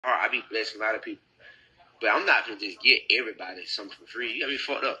I be blessing a lot of people. But I'm not gonna just get everybody something for free. You got me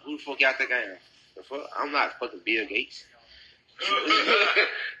fucked up. Who the fuck y'all think I am? The fuck? I'm not fucking Bill Gates.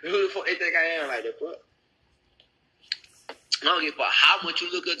 Who the fuck they think I am? Like the fuck? I don't give a fuck how much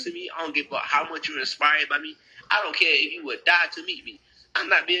you look up to me. I don't give a fuck how much you're inspired by me. I don't care if you would die to meet me. I'm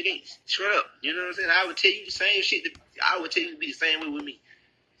not Bill Gates. Straight up. You know what I'm saying? I would tell you the same shit. I would tell you to be the same way with me.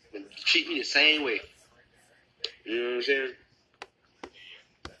 And treat me the same way. You know what I'm saying?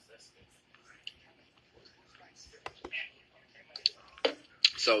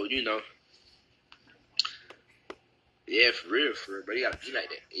 So, you know. Yeah, for real. But you gotta be like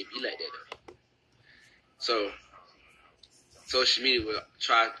that. It be like that, though. So, social media will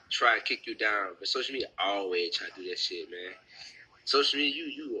try and kick you down. But social media always try to do that shit, man. Social media,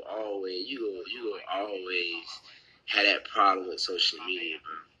 you will always have that problem with social media,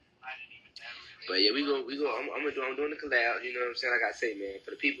 bro. But yeah, I'm doing the collab. You know what I'm saying? Like I say, man,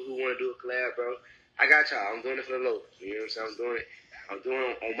 for the people who want to do a collab, bro, I got y'all. I'm doing it for the low. You know what I'm saying? I'm doing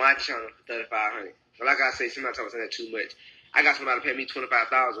it on my channel for $3,500. But like I say, somebody talking about that too much. I got somebody to pay me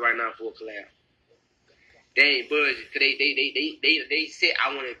 $25,000 right now for a collab. They ain't budget, cause they said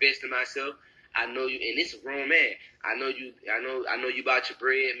I want to invest in myself. I know you, and this is a grown man. I know you about your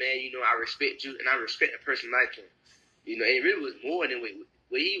bread, man. You know I respect you, and I respect a person like him. You know, and it really was more than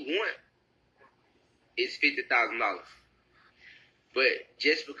what he want is $50,000. But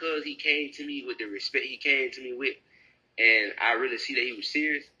just because he came to me with the respect he came to me with, and I really see that he was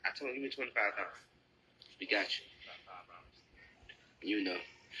serious, I told him, give me $25,000. We got you. You know.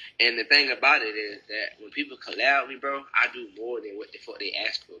 And the thing about it is that when people collab with me, bro, I do more than what the fuck they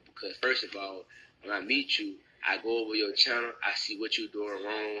ask for. Because first of all, when I meet you, I go over your channel, I see what you're doing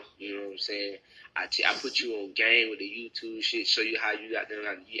wrong. You know what I'm saying? I put you on game with the YouTube shit, show you how you got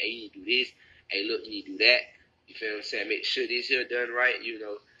done. Hey, you need to do this. Hey, look, you need to do that. You feel what I'm saying? Make sure this here done right. You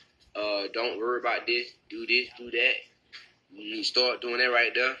know, don't worry about this. Do this, do that. You need to start doing that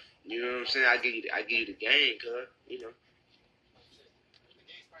right there. You know what I'm saying? I give you the game, cuz, you know.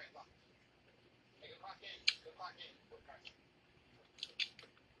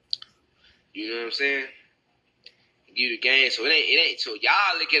 You know what I'm saying? Give you the game. So it ain't. So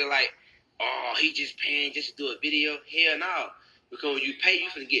y'all look at it like, oh, he just paying just to do a video. Hell no. Because when you pay, you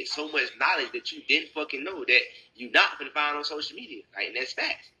finna get so much knowledge that you didn't fucking know that you not finna find on social media. Like, and that's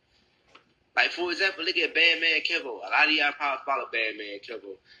facts. Like, for example, look at Bandman Kevo. A lot of y'all probably follow Bandman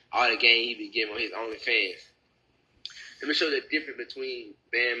Kevo. All the game he be giving on his OnlyFans. Let me show the difference between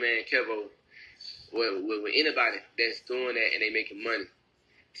Bandman Kevo with anybody that's doing that and they making money.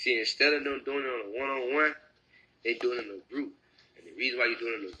 See, instead of them doing it on a one-on-one, they doing it in a group. And the reason why you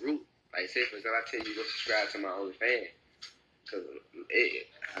doing it in a group, like say for example, I tell you go subscribe to my OnlyFans. Because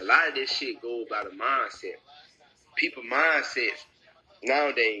a lot of this shit goes by the mindset. People mindset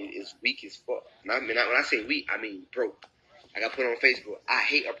nowadays is weak as fuck. And when I say weak, I mean broke. Like I put on Facebook, I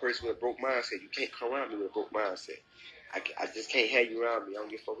hate a person with a broke mindset. You can't come around me with a broke mindset. I just can't have you around me. I don't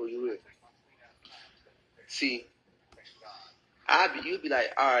give a fuck who you is. See, you'd be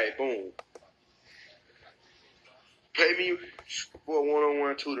like, all right, boom. Pay me for a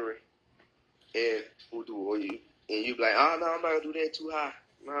one-on-one tutoring, and we'll do it for you. And you be like, oh, no, I'm not going to do that too high.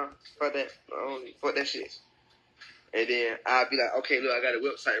 No, fuck that. Fuck that shit. And then I'll be like, okay, look, I got a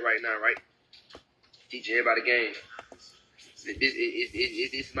website right now, right? Teaching everybody games.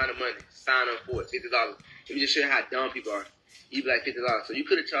 This amount of money. Sign up for it, $50. Let me just show you how dumb people are. You be like $50. So you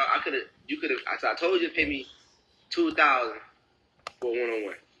could have charged, I told you to pay me $2,000 for a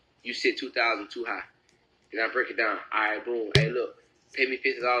one-on-one. You said $2,000 too high. And I break it down. All right, boom. Hey, look, pay me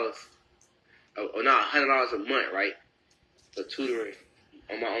 $50, or not $100 a month, right? For tutoring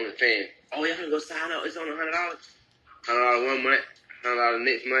on my OnlyFans. Oh, y'all gonna go sign up? It's only $100. $100 one month, $100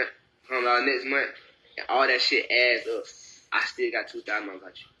 next month, $100 next month, and all that shit adds up. I still got $2,000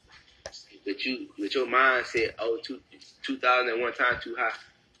 about you. But your mind said, oh, $2,000 at one time too high.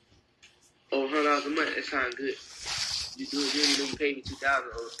 Oh, $100 a month, that sounds good. You ain't gonna pay me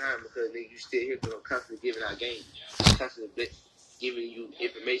 $2,000 all the time because nigga, you still here because I'm constantly giving out games, constantly giving you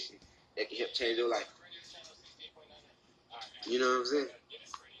information that can help change your life. You know what I'm saying?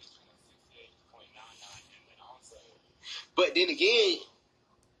 But then again,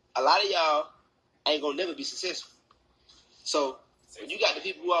 a lot of y'all ain't gonna never be successful. So when you got the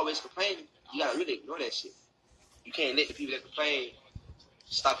people who always complaining, you gotta really ignore that shit. You can't let the people that complain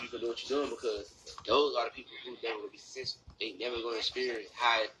stop you from doing what you're doing because those are the people who never gonna be successful. They never gonna experience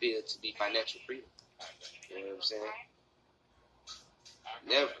how it feels to be financial freedom. You know what I'm saying?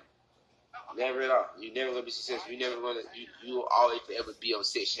 Never at all. You never gonna be successful. You will always forever be on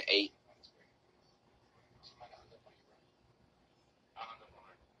Section 8.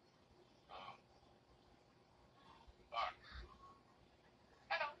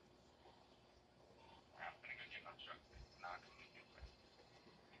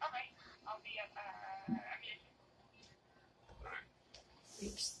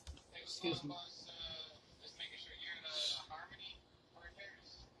 Excuse me.